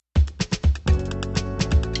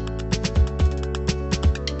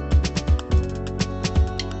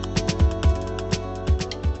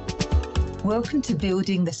Welcome to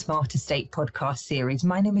Building the Smarter State podcast series.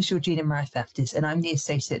 My name is Georgina Marithaftis and I'm the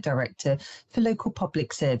Associate Director for Local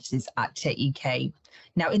Public Services at Tech UK.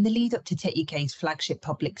 Now, in the lead up to Tech UK's flagship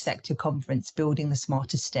public sector conference, Building the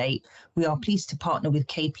Smarter State, we are pleased to partner with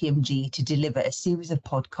KPMG to deliver a series of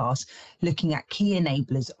podcasts looking at key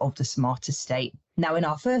enablers of the smarter state. Now, in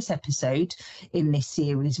our first episode in this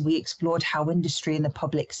series, we explored how industry and the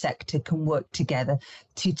public sector can work together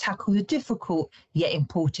to tackle the difficult yet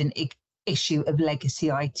important issue of legacy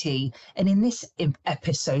IT. And in this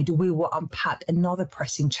episode, we will unpack another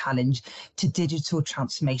pressing challenge to digital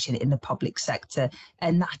transformation in the public sector,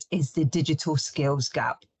 and that is the digital skills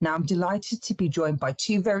gap. Now, I'm delighted to be joined by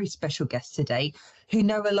two very special guests today who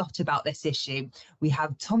know a lot about this issue. We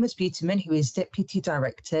have Thomas Buterman, who is Deputy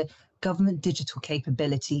Director, Government Digital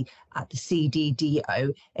Capability at the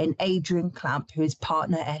CDDO, and Adrian Clamp, who is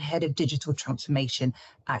Partner and Head of Digital Transformation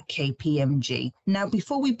at KPMG. Now,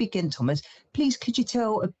 before we begin, Thomas, please could you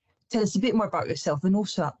tell us a bit more about yourself and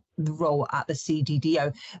also the role at the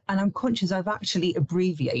CDDO? And I'm conscious I've actually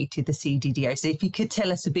abbreviated the CDDO, so if you could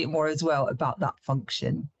tell us a bit more as well about that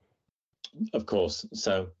function. Of course.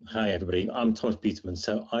 So, hi everybody. I'm Thomas Buterman.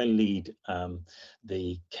 So I lead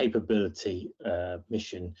the capability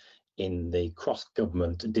mission in the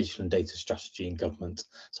cross-government digital and data strategy in government.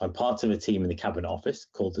 So I'm part of a team in the Cabinet Office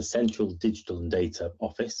called the Central Digital and Data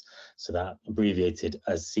Office, so that abbreviated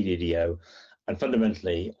as CDDO. And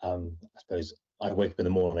fundamentally, I suppose I wake up in the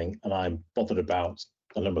morning and I'm bothered about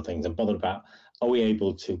a number of things. I'm bothered about, are we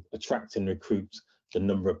able to attract and recruit the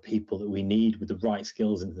number of people that we need with the right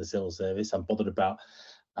skills into the civil service? I'm bothered about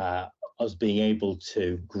us being able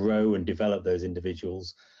to grow and develop those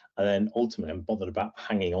individuals. And then ultimately, I'm bothered about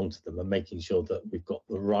hanging on to them and making sure that we've got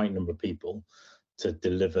the right number of people to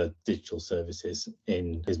deliver digital services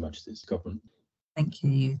in His Majesty's government. Thank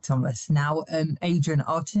you, Thomas. Now, Adrian,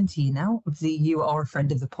 I'll turn to you now. Obviously, you are a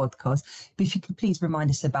friend of the podcast, but if you could please remind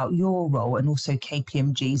us about your role and also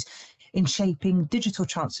KPMG's in shaping digital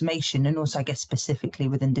transformation and also, I guess, specifically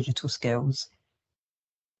within digital skills.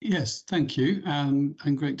 Yes, thank you. And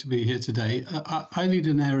great to be here today. I lead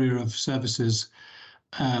an area of services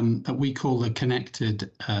that we call the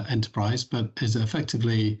connected enterprise, but is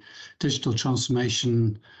effectively digital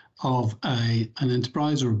transformation of an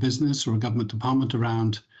enterprise or a business or a government department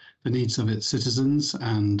around the needs of its citizens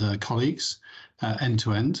and colleagues end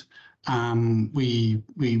to end. We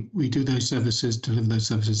do those services, deliver those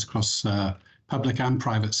services across public and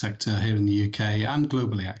private sector here in the UK and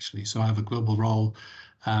globally, actually. So I have a global role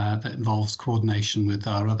that involves coordination with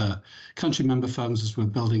our other country member firms as we're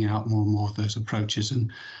building out more and more of those approaches.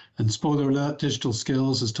 And spoiler alert, digital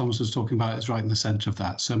skills, as Thomas was talking about, is right in the centre of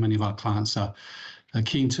that. So many of our clients are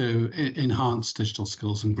keen to enhance digital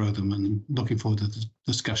skills and grow them, and looking forward to the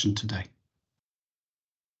discussion today.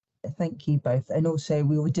 Thank you both. And also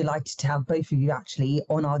we were delighted to have both of you actually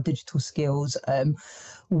on our digital skills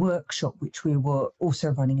workshop, which we were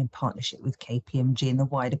also running in partnership with KPMG and the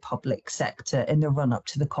wider public sector in the run up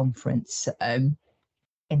to the conference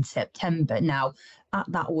in September. Now, at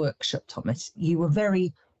that workshop, Thomas, you were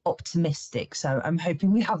very optimistic. So I'm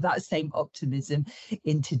hoping we have that same optimism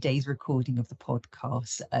in today's recording of the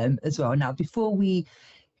podcast as well. Now, before we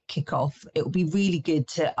kick off, it will be really good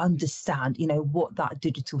to understand, what that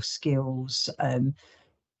digital skills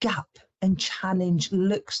gap and challenge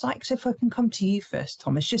looks like. So if I can come to you first,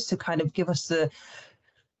 Thomas, just to kind of give us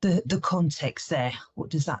the context there. What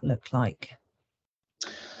does that look like?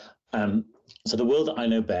 So the world that I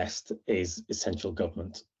know best is central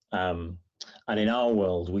government. And in our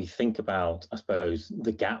world, we think about, I suppose,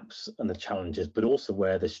 the gaps and the challenges, but also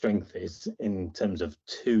where the strength is in terms of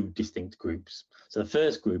two distinct groups. So the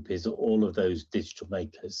first group is all of those digital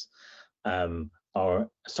makers, our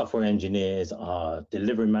software engineers, our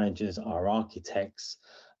delivery managers, our architects,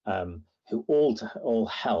 who all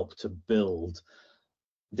help to build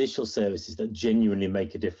digital services that genuinely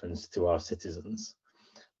make a difference to our citizens.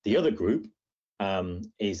 The other group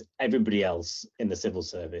is everybody else in the civil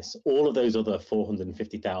service, all of those other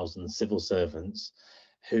 450,000 civil servants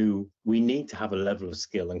who we need to have a level of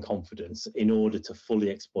skill and confidence in order to fully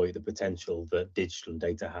exploit the potential that digital and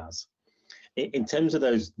data has. In terms of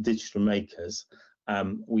those digital makers,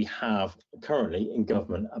 we have currently in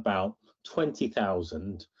government about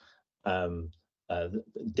 20,000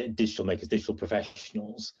 digital makers, digital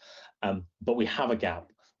professionals, but we have a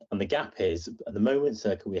gap. And the gap is, at the moment,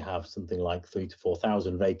 circa, we have something like 3,000 to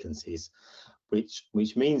 4,000 vacancies,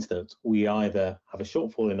 which means that we either have a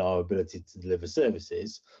shortfall in our ability to deliver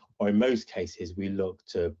services, or in most cases, we look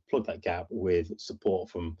to plug that gap with support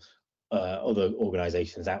from other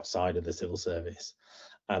organisations outside of the civil service.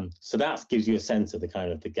 So that gives you a sense of the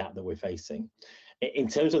kind of the gap that we're facing. In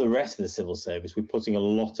terms of the rest of the civil service, we're putting a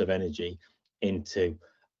lot of energy into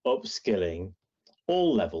upskilling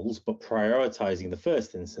all levels, but prioritising the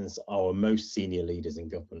first instance our most senior leaders in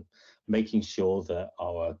government, making sure that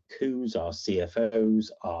our COOs, our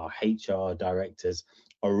CFOs, our HR directors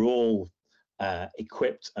are all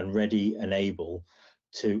equipped and ready and able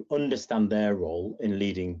to understand their role in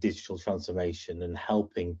leading digital transformation and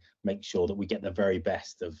helping make sure that we get the very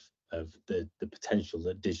best of the potential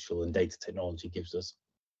that digital and data technology gives us.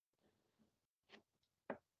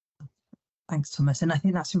 Thanks, Thomas. And I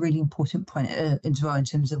think that's a really important point as well, in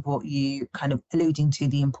terms of what you kind of alluding to,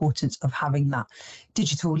 the importance of having that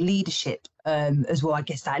digital leadership as well. I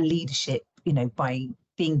guess that leadership, by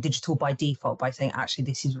being digital by default, by saying, actually,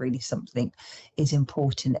 this is really something is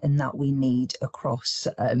important and that we need across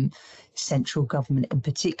central government in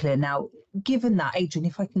particular. Now, given that, Adrian,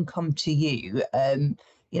 if I can come to you,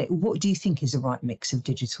 what do you think is the right mix of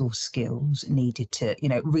digital skills needed to,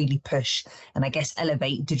 really push and I guess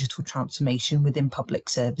elevate digital transformation within public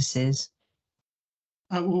services?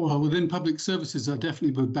 Well, within public services, I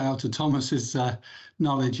definitely would bow to Thomas's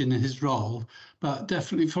knowledge in his role, but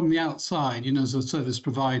definitely from the outside, as a service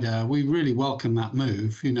provider, we really welcome that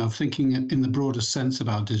move, thinking in the broader sense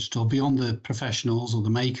about digital, beyond the professionals or the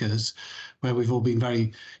makers, where we've all been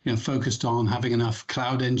very, focused on having enough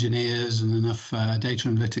cloud engineers and enough data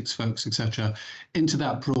analytics folks, etc., into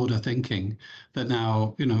that broader thinking that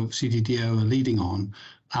now, CDDO are leading on,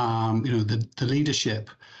 the leadership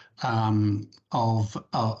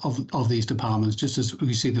of these departments, just as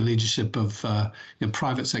we see the leadership of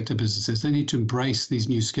private sector businesses. They need to embrace these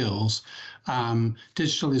new skills.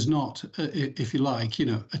 Digital is not, if you like,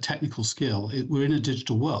 a technical skill. We're in a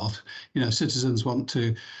digital world. Citizens want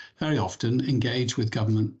to very often engage with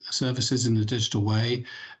government services in a digital way,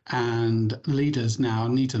 and leaders now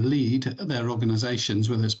need to lead their organizations,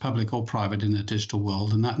 whether it's public or private, in a digital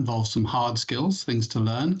world, and that involves some hard skills, things to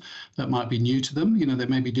learn that might be new to them. They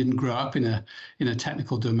maybe didn't grow up in a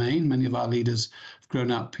technical domain. Many of our leaders have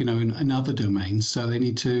grown up, in other domains, so they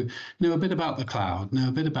need to know a bit about the cloud, know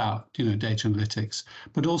a bit about, data analytics,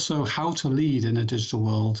 but also how to lead in a digital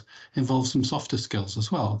world involves some softer skills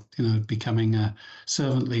as well. Becoming a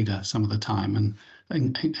servant leader some of the time and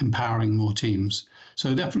empowering more teams.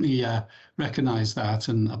 So definitely recognize that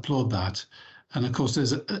and applaud that. And of course,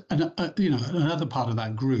 there's another part of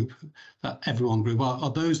that group, that everyone group, are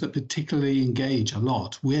those that particularly engage a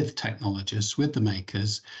lot with technologists, with the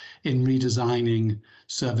makers, in redesigning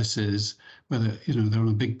services, whether they're on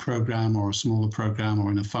a big program or a smaller program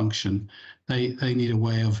or in a function. They need a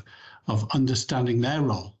way of understanding their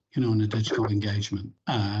role, in a digital engagement,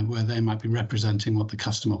 where they might be representing what the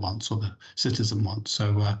customer wants or the citizen wants.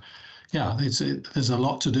 So there's a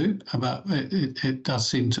lot to do about it. It does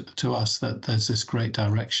seem to us that there's this great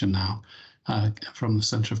direction now from the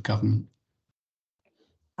centre of government.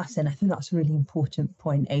 I think that's a really important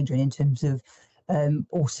point, Adrian, in terms of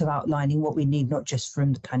also outlining what we need, not just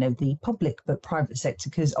from kind of the public but private sector,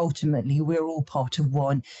 because ultimately we're all part of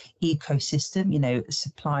one ecosystem.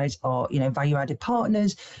 Suppliers are value-added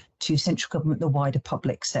partners to central government, the wider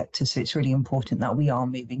public sector, so it's really important that we are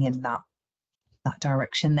moving in that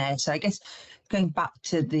direction there. So I guess going back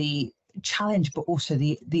to the challenge but also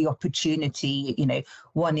the opportunity,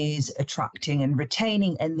 one is attracting and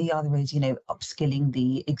retaining, and the other is upskilling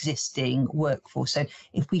the existing workforce. So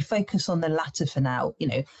if we focus on the latter for now,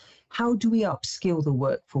 how do we upskill the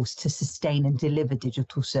workforce to sustain and deliver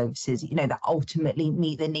digital services that ultimately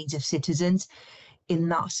meet the needs of citizens in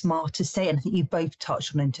that smarter state? And I think you both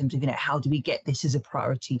touched on in terms of how do we get this as a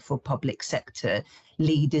priority for public sector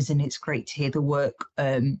leaders, and it's great to hear the work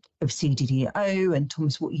of CDDO and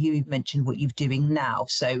Thomas, what you've mentioned, what you're doing now.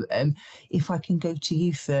 So if I can go to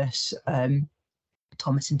you first,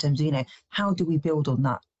 Thomas, in terms of how do we build on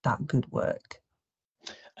that good work?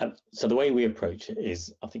 So the way we approach it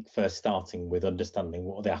is, I think, first starting with understanding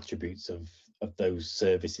what are the attributes of those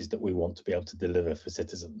services that we want to be able to deliver for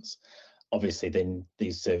citizens. Obviously, then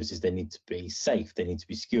these services, they need to be safe, they need to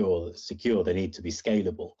be secure, they need to be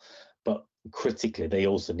scalable, but critically, they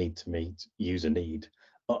also need to meet user need.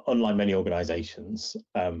 Unlike many organisations,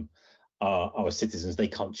 our citizens, they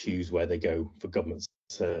can't choose where they go for government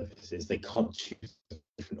services. They can't choose a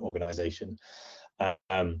different organisation,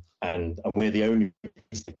 and we're the only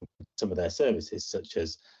some of their services, such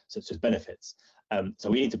as benefits. So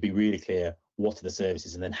we need to be really clear, what are the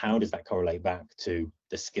services, and then how does that correlate back to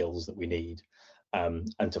the skills that we need,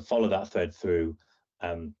 and to follow that thread through.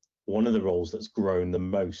 one of the roles that's grown the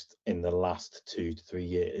most in the last 2 to 3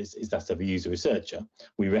 years is that of a user researcher.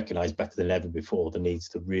 We recognise better than ever before the needs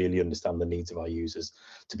to really understand the needs of our users,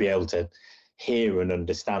 to be able to hear and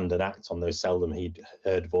understand and act on those seldom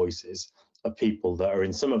heard voices of people that are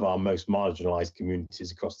in some of our most marginalised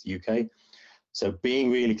communities across the UK. So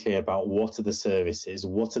being really clear about what are the services,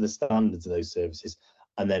 what are the standards of those services,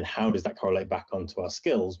 and then how does that correlate back onto our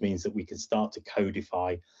skills means that we can start to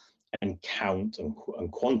codify and count and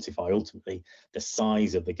quantify ultimately the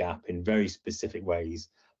size of the gap in very specific ways,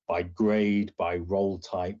 by grade, by role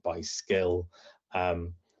type, by skill.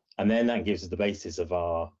 And then that gives us the basis of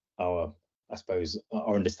our I suppose,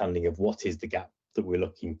 our understanding of what is the gap that we're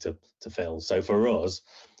looking to fill. So for us,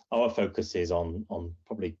 our focus is on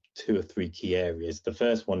probably 2 or 3 key areas. The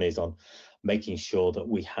first one is on making sure that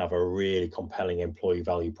we have a really compelling employee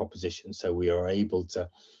value proposition, so we are able to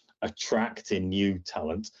attract in new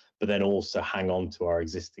talent, but then also hang on to our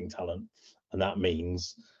existing talent. And that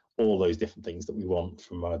means all those different things that we want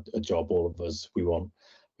from a job. All of us, we want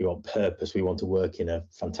purpose, we want to work in a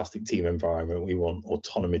fantastic team environment, we want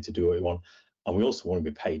autonomy to do what we want, and we also want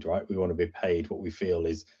to be paid, right? We want to be paid what we feel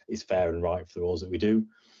is fair and right for the roles that we do.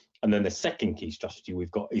 And then the second key strategy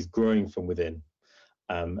we've got is growing from within,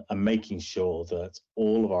 and making sure that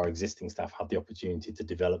all of our existing staff have the opportunity to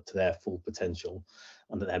develop to their full potential,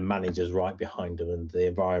 and that their managers right behind them and the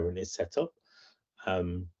environment is set up.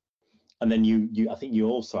 And then I think you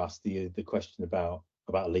also asked the question about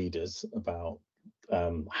leaders, about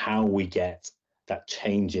how we get that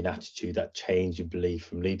change in attitude, that change in belief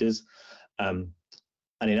from leaders. And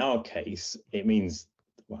in our case, it means,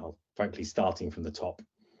 well, frankly, starting from the top,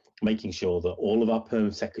 making sure that all of our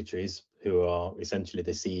perm secretaries, who are essentially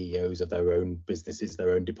the CEOs of their own businesses,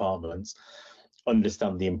 their own departments,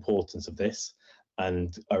 understand the importance of this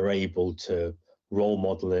and are able to role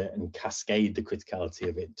model it and cascade the criticality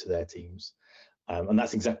of it to their teams. And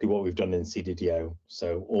that's exactly what we've done in CDDO.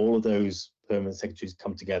 So all of those permanent secretaries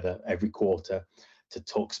come together every quarter to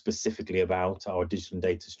talk specifically about our digital and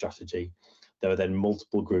data strategy. There are then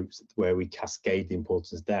multiple groups where we cascade the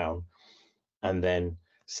importance down, and then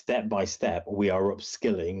step by step, we are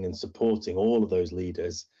upskilling and supporting all of those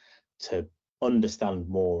leaders to understand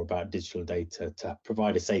more about digital data, to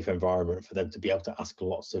provide a safe environment for them to be able to ask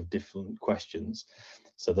lots of different questions,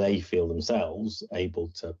 so they feel themselves able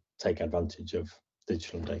to take advantage of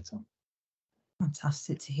digital data.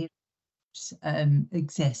 Fantastic to hear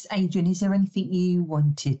exists. Adrian, is there anything you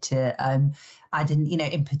wanted to add in,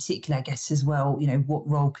 in particular, I guess, as well, what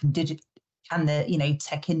role can the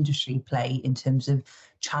tech industry play in terms of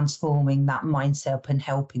transforming that mindset and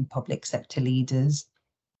helping public sector leaders?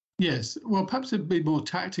 Yes, well, perhaps it'd be more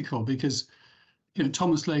tactical, because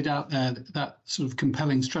Thomas laid out there that sort of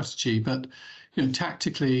compelling strategy, but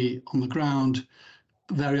tactically on the ground,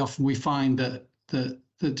 very often we find that the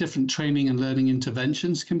different training and learning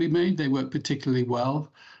interventions can be made. They work particularly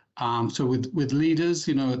well. So with leaders,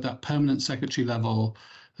 at that permanent secretary level,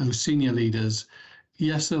 those senior leaders,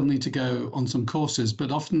 yes, they'll need to go on some courses,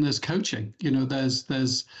 but often there's coaching.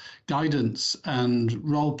 There's guidance and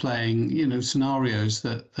role playing. Scenarios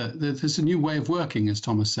that there's a new way of working, as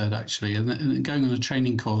Thomas said, actually, and going on a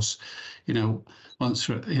training course, once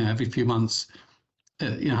for every few months,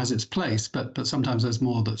 has its place, but sometimes there's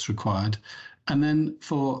more that's required. And then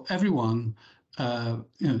for everyone,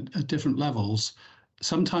 at different levels,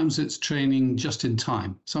 sometimes it's training just in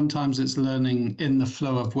time. Sometimes it's learning in the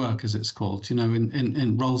flow of work, as it's called,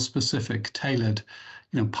 in role-specific, tailored,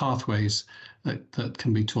 pathways that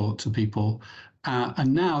can be taught to people.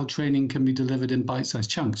 And now training can be delivered in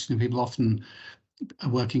bite-sized chunks. People often are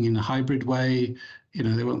working in a hybrid way.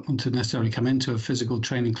 They won't want to necessarily come into a physical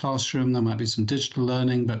training classroom. There might be some digital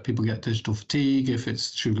learning, but people get digital fatigue if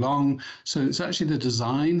it's too long. So it's actually the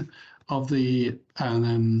design of the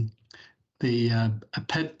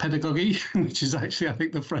pedagogy, which is actually, I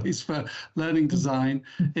think, the phrase for learning design,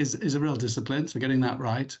 is a real discipline. So getting that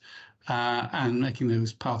right, and making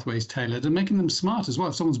those pathways tailored and making them smart as well.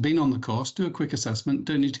 If someone's been on the course, do a quick assessment,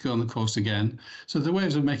 don't need to go on the course again. So the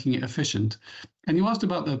ways of making it efficient. And you asked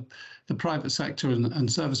about the private sector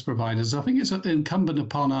and service providers. I think it's incumbent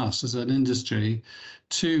upon us as an industry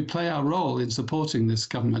to play our role in supporting this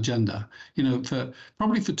government agenda.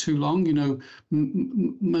 Probably for too long,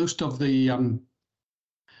 most of the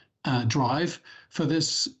drive for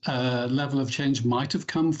this level of change might have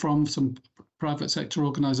come from some private sector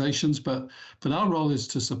organisations, but our role is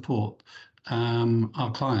to support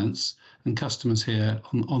our clients and customers here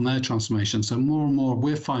on their transformation. So more and more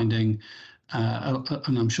we're finding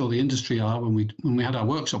and I'm sure the industry are. When we had our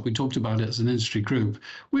workshop, we talked about it as an industry group.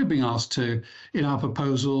 We're being asked to, in our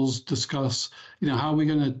proposals, discuss, how are we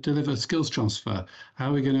going to deliver skills transfer? How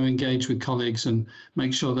are we going to engage with colleagues and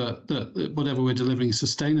make sure that whatever we're delivering is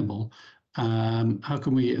sustainable? How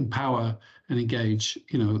can we empower and engage,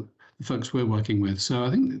 the folks we're working with? So I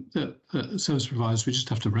think that service providers, we just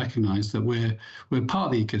have to recognise that we're part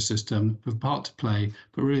of the ecosystem, we're part to play,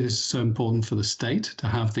 but really this is so important for the state to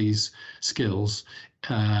have these skills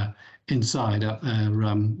inside at their,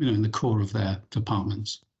 in the core of their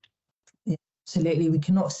departments. Yeah, absolutely, we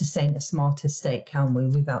cannot sustain a smarter state, can we,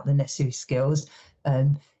 without the necessary skills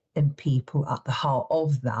and people at the heart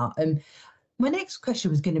of that. My next question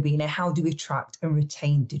was going to be, how do we attract and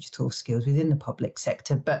retain digital skills within the public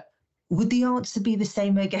sector? But would the answer be the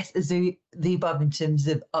same, I guess, as the above in terms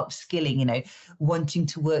of upskilling, wanting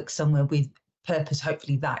to work somewhere with purpose?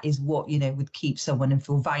 Hopefully that is what, would keep someone and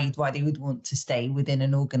feel valued, why they would want to stay within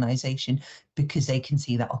an organisation, because they can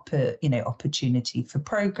see that, opportunity for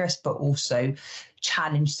progress, but also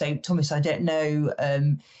challenge. So, Thomas, I don't know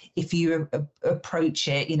if you approach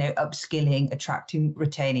it, upskilling, attracting,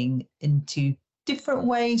 retaining into different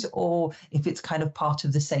ways, or if it's kind of part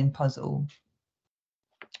of the same puzzle.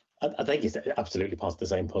 I think it's absolutely part of the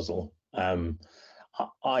same puzzle.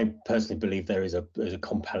 I personally believe there's a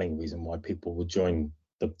compelling reason why people will join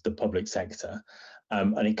the public sector,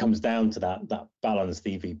 and it comes down to that balanced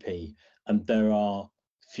EVP. And there are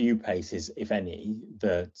few places, if any,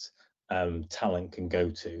 that talent can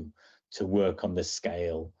go to work on the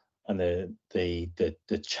scale and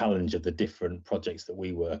the challenge of the different projects that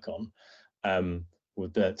we work on,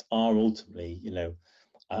 that are ultimately,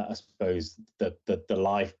 I suppose the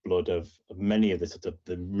lifeblood of many of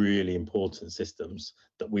the really important systems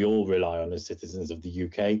that we all rely on as citizens of the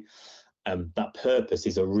UK. That purpose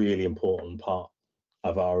is a really important part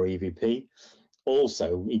of our EVP.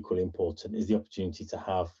 Also, equally important is the opportunity to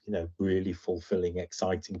have, really fulfilling,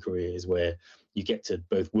 exciting careers where you get to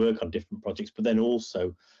both work on different projects, but then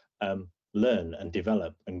also learn and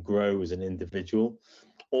develop and grow as an individual.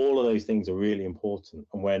 All of those things are really important.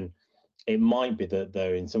 And when it might be that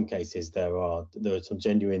in some cases there are some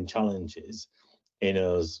genuine challenges in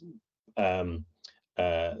us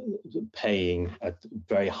paying at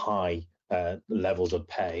very high levels of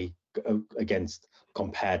pay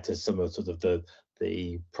compared to some of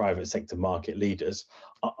the private sector market leaders.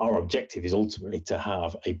 Our objective is ultimately to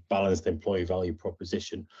have a balanced employee value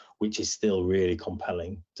proposition, which is still really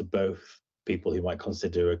compelling to both people who might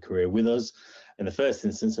consider a career with us in the first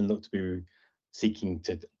instance and look to be seeking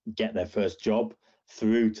to get their first job,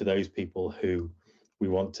 through to those people who we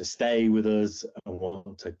want to stay with us and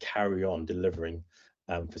want to carry on delivering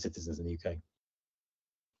for citizens in the UK.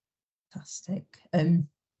 Fantastic.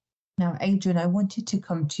 Now, Adrian, I wanted to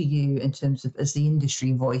come to you in terms of as the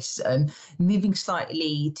industry voice, moving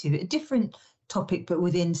slightly to a different topic, but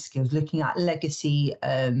within skills, looking at legacy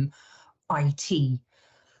IT.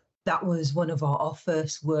 That was one of our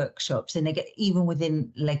first workshops. And again, even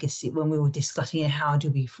within legacy, when we were discussing how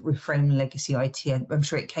do we reframe legacy IT, I'm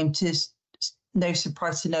sure it came to no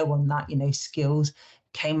surprise to no one that, skills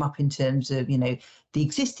came up in terms of, the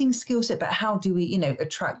existing skill set, but how do we,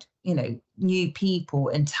 attract, new people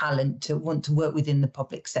and talent to want to work within the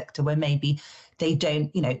public sector where maybe they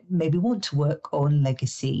don't, maybe want to work on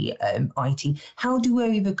legacy IT. How do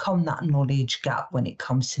we overcome that knowledge gap when it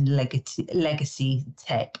comes to legacy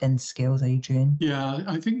tech and skills, Adrian? Yeah,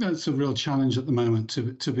 I think that's a real challenge at the moment,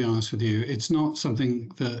 to be honest with you. It's not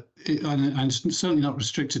something that, and it's certainly not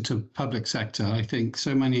restricted to public sector. I think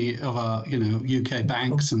so many of our, UK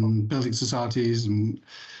banks and building societies and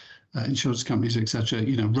insurance companies, etc.,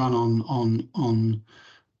 run on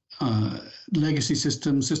legacy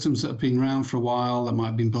systems that have been around for a while, that might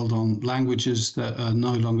have been built on languages that are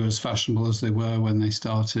no longer as fashionable as they were when they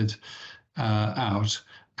started out.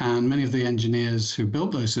 And many of the engineers who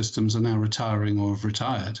built those systems are now retiring or have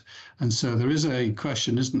retired. And so there is a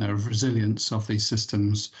question, isn't there, of resilience of these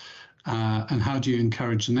systems, and how do you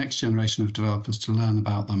encourage the next generation of developers to learn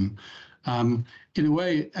about them? In a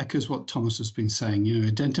way, it echoes what Thomas has been saying.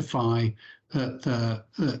 Identify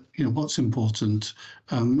what's important,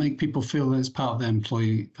 make people feel that it's part of their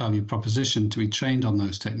employee value proposition to be trained on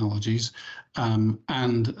those technologies, and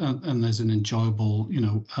there's an enjoyable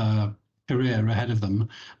career ahead of them.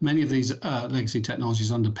 Many of these legacy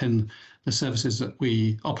technologies underpin the services that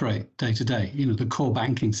we operate day to day. The core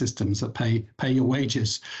banking systems that pay your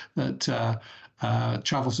wages, that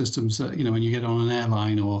travel systems that when you get on an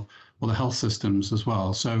airline, or the health systems as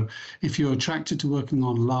well. So if you're attracted to working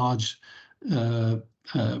on large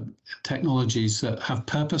technologies that have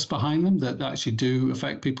purpose behind them, that actually do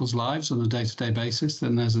affect people's lives on a day-to-day basis,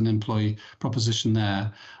 then there's an employee proposition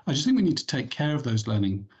there. I just think we need to take care of those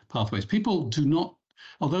learning pathways. People do not,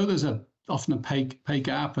 although there's often a pay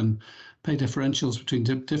gap and pay differentials between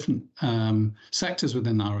different sectors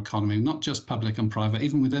within our economy, not just public and private,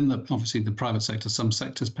 even within obviously the private sector, some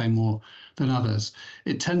sectors pay more than others.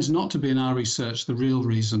 It tends not to be in our research the real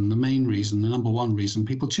reason, the main reason, the number one reason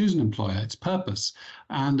people choose an employer. It's purpose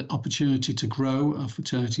and opportunity to grow,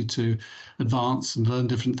 opportunity to advance and learn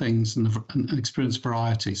different things and experience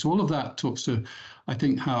variety. So all of that talks to, I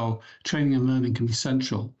think, how training and learning can be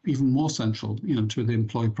central, even more central, to the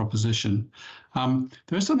employee proposition.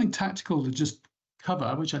 There is something tactical to just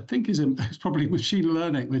cover, which I think is probably machine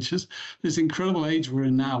learning, which is this incredible age we're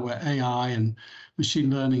in now, where AI and machine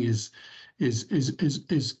learning is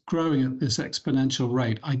growing at this exponential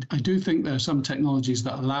rate. I do think there are some technologies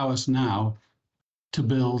that allow us now to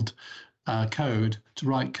build code, to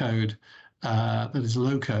write code that is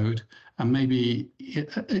low code, and maybe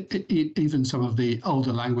even some of the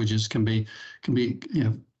older languages can be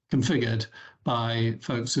configured by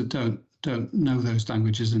folks that don't know those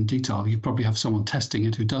languages in detail. You probably have someone testing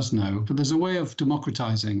it who does know, but there's a way of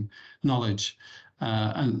democratizing knowledge.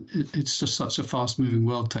 And it's just such a fast-moving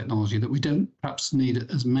world technology that we don't perhaps need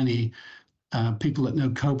as many people that know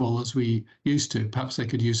COBOL as we used to. Perhaps they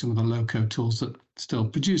could use some of the low-code tools that still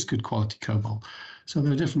produce good quality COBOL. So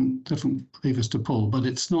there are different levers to pull, but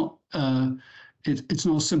it's not it's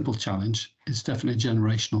not a simple challenge. It's definitely a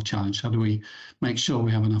generational challenge. How do we make sure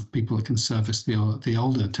we have enough people that can service the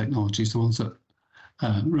older technologies, the ones that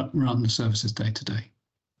run the services day to day?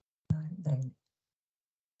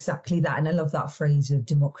 Exactly that. And I love that phrase of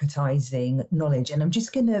democratizing knowledge. And I'm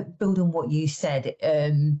just going to build on what you said.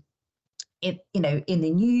 In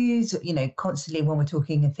the news, constantly when we're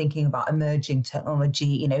talking and thinking about emerging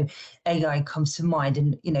technology, AI comes to mind.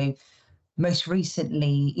 And, most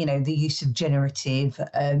recently, the use of generative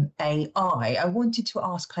AI. I wanted to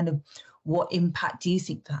ask kind of what impact do you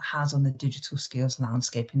think that has on the digital skills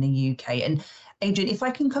landscape in the UK? And Adrian, if I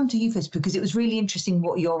can come to you first, because it was really interesting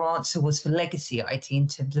what your answer was for legacy IT in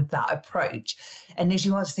terms of that approach. And as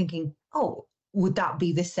you answer thinking, would that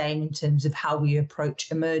be the same in terms of how we approach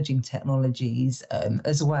emerging technologies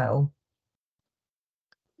as well?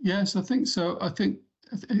 Yes, I think so. I think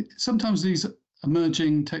sometimes these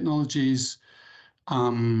emerging technologies,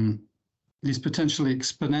 these potentially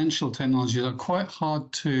exponential technologies, are quite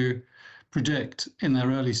hard to predict in their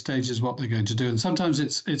early stages what they're going to do. And sometimes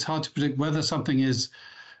it's hard to predict whether something is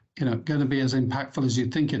going to be as impactful as you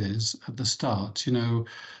think it is at the start. The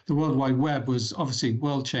World Wide Web was obviously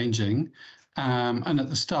world changing, and at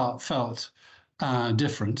the start felt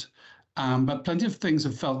different. But plenty of things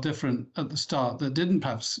have felt different at the start that didn't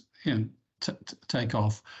perhaps take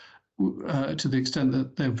off to the extent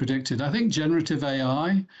that they were predicted. I think generative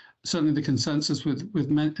AI, certainly the consensus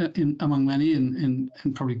among many in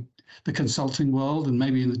probably the consulting world and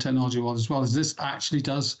maybe in the technology world as well, is this actually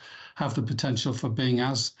does have the potential for being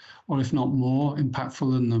as, or if not more,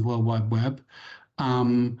 impactful than the World Wide Web.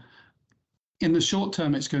 In the short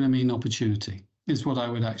term, it's going to mean opportunity, is what I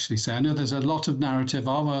would actually say. I know there's a lot of narrative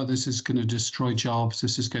of, this is going to destroy jobs.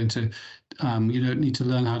 This is going to, you don't need to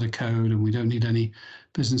learn how to code, and we don't need any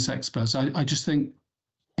business experts. I just think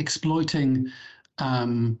exploiting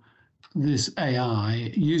this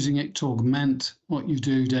AI, using it to augment what you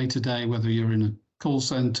do day to day, whether you're in a call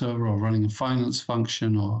center or running a finance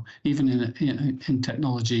function or even in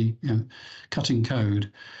technology, cutting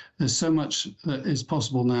code. There's so much that is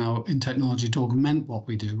possible now in technology to augment what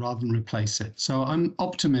we do rather than replace it. So I'm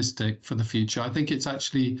optimistic for the future. I think it's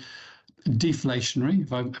actually deflationary.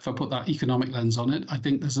 If I put that economic lens on it, I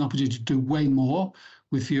think there's an opportunity to do way more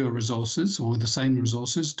with fewer resources, or with the same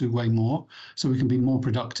resources, do way more, so we can be more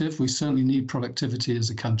productive. We certainly need productivity as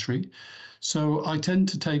a country. So I tend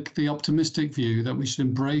to take the optimistic view that we should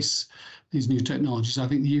embrace these new technologies. I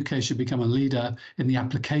think the UK should become a leader in the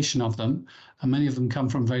application of them, and many of them come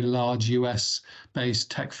from very large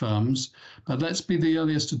US-based tech firms. But let's be the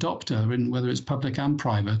earliest adopter in whether it's public and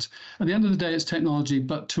private. At the end of the day, it's technology,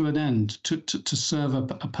 but to an end, to serve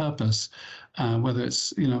a purpose, whether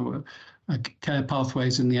it's care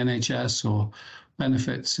pathways in the NHS or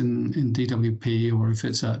benefits in DWP, or if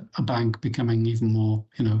it's a bank becoming even more,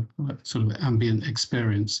 sort of ambient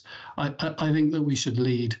experience. I think that we should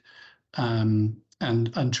lead and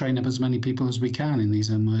train up as many people as we can in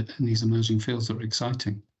these emerging fields that are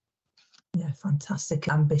exciting. Yeah, fantastic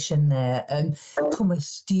ambition there.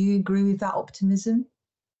 Thomas, do you agree with that optimism?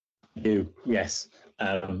 I do, yes.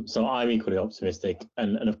 So I'm equally optimistic,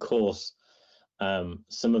 and of course,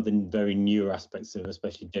 some of the very newer aspects of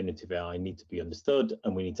especially generative AI need to be understood,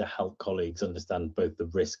 and we need to help colleagues understand both the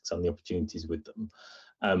risks and the opportunities with them.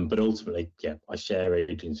 But ultimately, yeah, I share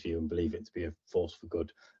Adrian's view and believe it to be a force for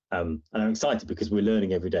good. And I'm excited because we're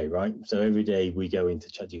learning every day, right? So every day we go into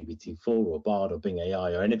ChatGPT 4 or Bard or Bing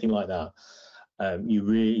AI or anything like that,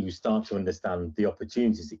 you start to understand the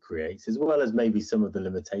opportunities it creates, as well as maybe some of the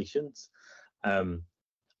limitations.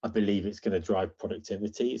 I believe it's going to drive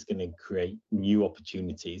productivity. It's going to create new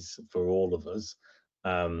opportunities for all of us,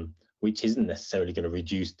 which isn't necessarily going to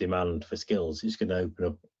reduce demand for skills. It's going to open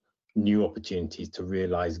up new opportunities to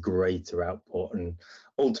realize greater output and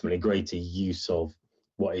ultimately greater use of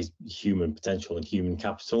what is human potential and human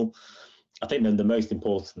capital. I think then the most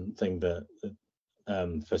important thing that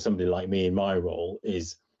for somebody like me in my role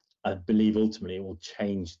is I believe ultimately it will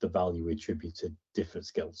change the value we attribute to different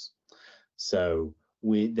skills. So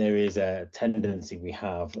there is a tendency we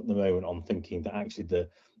have at the moment on thinking that actually the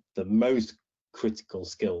most critical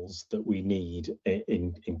skills that we need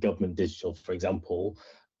in government digital, for example,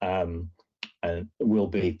 will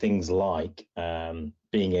be things like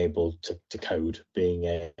being able to code,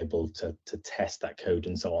 being able to test that code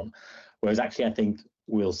and so on. Whereas actually I think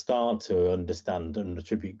we'll start to understand and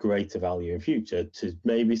attribute greater value in future to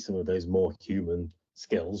maybe some of those more human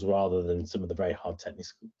skills rather than some of the very hard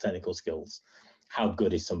technical skills. How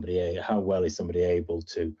good is somebody? How well is somebody able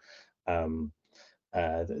to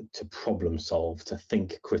problem solve, to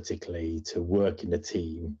think critically, to work in a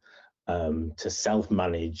team, to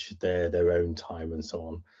self-manage their own time and so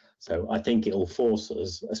on. So I think it will force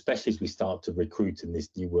us, especially as we start to recruit in this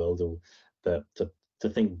new world, to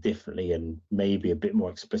think differently and maybe a bit more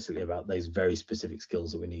explicitly about those very specific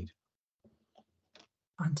skills that we need.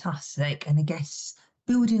 Fantastic. And I guess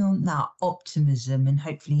building on that optimism and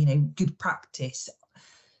hopefully, good practice,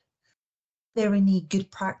 there any good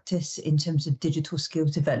practice in terms of digital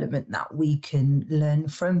skills development that we can learn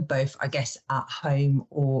from, both, I guess, at home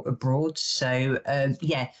or abroad? So,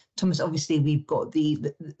 Thomas, obviously we've got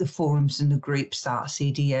the forums and the groups that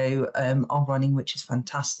CDO are running, which is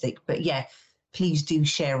fantastic. But yeah, please do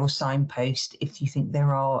share or signpost if you think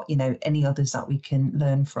there are, any others that we can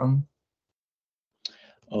learn from.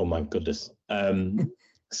 Oh my goodness.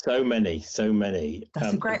 So many.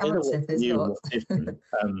 That's a great answer. There's lots.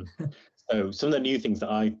 So some of the new things that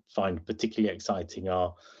I find particularly exciting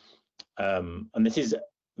are, and this is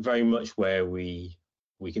very much where we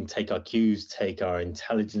can take our cues, take our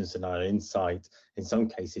intelligence and our insight, in some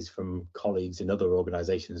cases from colleagues in other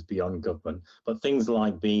organizations beyond government, but things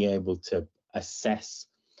like being able to assess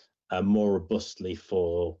more robustly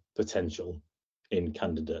for potential in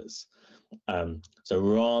candidates. So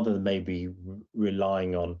rather than maybe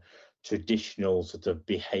relying on traditional sort of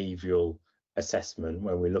behavioral assessment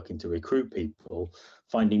when we're looking to recruit people,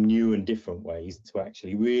 finding new and different ways to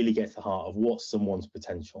actually really get to the heart of what's someone's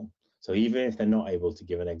potential. So even if they're not able to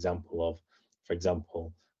give an example of, for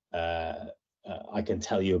example, I can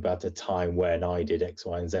tell you about a time when I did X,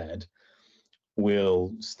 Y, and Z,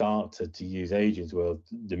 we'll start to use agents, we'll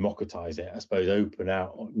democratize it, I suppose, open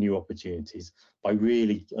out new opportunities by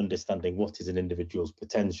really understanding what is an individual's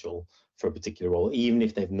potential for a particular role, even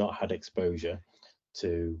if they've not had exposure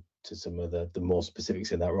to some of the more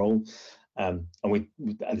specifics in that role. And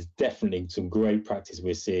there's definitely some great practice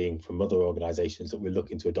we're seeing from other organizations that we're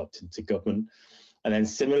looking to adopt into government. And then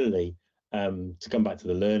similarly, to come back to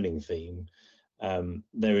the learning theme,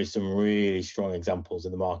 there is some really strong examples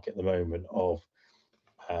in the market at the moment of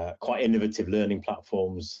quite innovative learning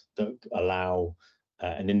platforms that allow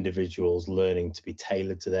an individual's learning to be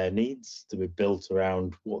tailored to their needs, to be built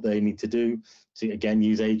around what they need to do, to again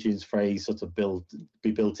use Adrian's phrase, sort of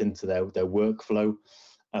be built into their workflow.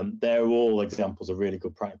 They're all examples of really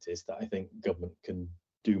good practice that I think government can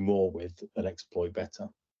do more with and exploit better.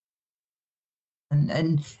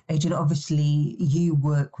 And Adrian, obviously you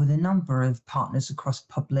work with a number of partners across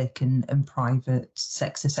public and private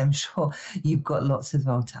sectors. I'm sure you've got lots as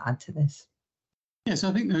well to add to this. Yes,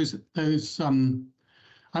 I think those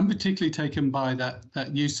I'm particularly taken by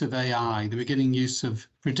that use of AI, the beginning use of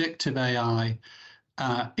predictive AI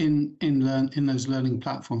in those learning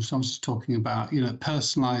platforms. So I was talking about,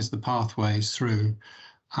 personalize the pathways through.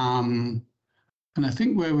 And I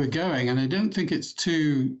think where we're going, and I don't think it's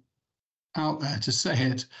too out there to say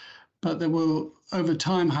it, but they will over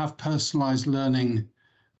time have personalized learning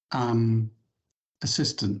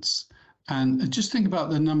assistance. And just think about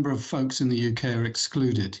the number of folks in the UK are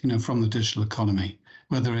excluded, from the digital economy,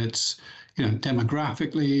 whether it's,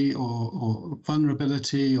 demographically or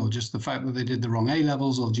vulnerability, or just the fact that they did the wrong A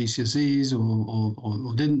levels or GCSEs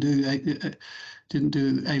or didn't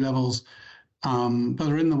do A levels. but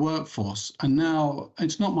are in the workforce. And now,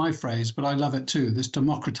 it's not my phrase, but I love it too, this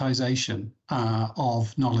democratization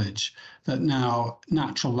of knowledge that now the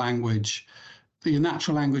natural language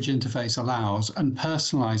interface allows, and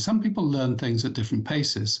personalize. Some people learn things at different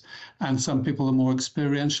paces, and some people are more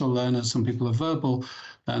experiential learners, some people are verbal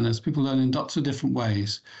learners, people learn in lots of different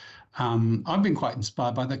ways. I've been quite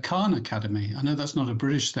inspired by the Khan Academy. I know that's not a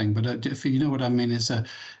British thing, but if you know what I mean, is an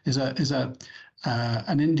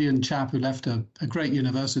Indian chap who left a great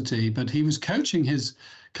university, but he was coaching his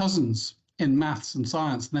cousins in maths and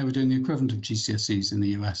science, and they were doing the equivalent of GCSEs in the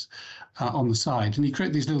US on the side. And he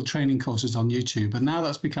created these little training courses on YouTube, and now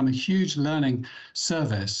that's become a huge learning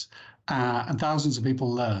service. And thousands of people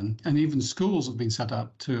learn, and even schools have been set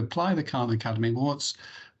up to apply the Khan Academy. What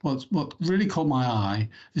really caught my eye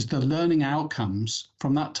is the learning outcomes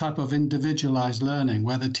from that type of individualized learning,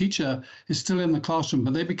 where the teacher is still in the classroom,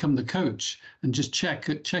 but they become the coach and just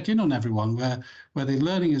check in on everyone, where the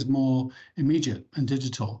learning is more immediate and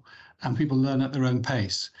digital, and people learn at their own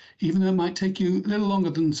pace, even though it might take you a little longer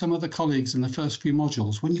than some other colleagues in the first few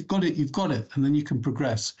modules. When you've got it, and then you can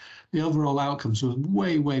progress. The overall outcomes are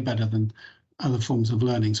way, way better than other forms of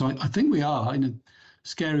learning. So I think we are, in a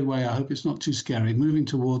scary way, I hope it's not too scary, moving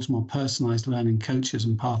towards more personalized learning coaches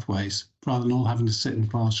and pathways, rather than all having to sit in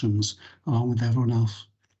classrooms along with everyone else.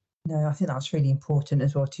 No, I think that's really important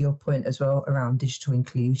as well, to your point as well, around digital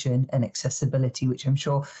inclusion and accessibility, which I'm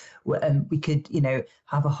sure we could,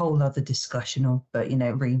 have a whole other discussion of, but,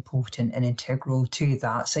 really important and integral to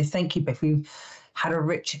that. So thank you both. We've had a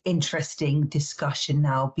rich, interesting discussion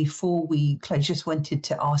now. Before we close, just wanted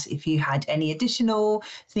to ask if you had any additional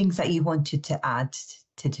things that you wanted to add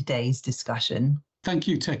to today's discussion. Thank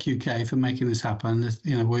you, Tech UK, for making this happen.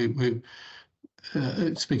 We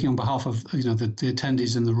speaking on behalf of the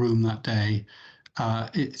attendees in the room that day,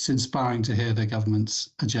 it's inspiring to hear the government's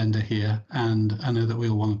agenda here, and I know that we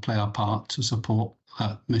all want to play our part to support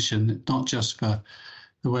that mission, not just for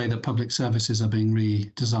the way that public services are being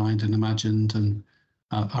redesigned and imagined, and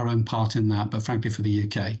our own part in that, but frankly for the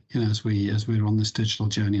UK, as we're on this digital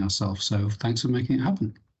journey ourselves. So thanks for making it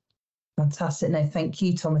happen. Fantastic. No, thank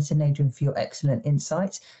you, Thomas and Adrian, for your excellent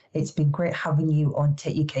insights. It's been great having you on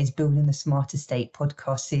Tech UK's Building the Smarter State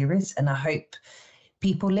podcast series, and I hope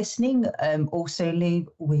people listening also live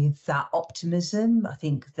with that optimism. I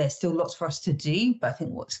think there's still lots for us to do, but I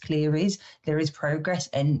think what's clear is there is progress,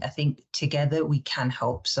 and I think together we can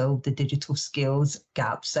help solve the digital skills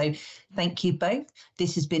gap. So thank you both.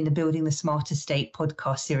 This has been the Building the Smarter State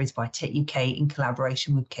podcast series by Tech UK in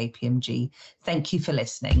collaboration with KPMG. Thank you for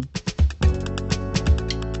listening.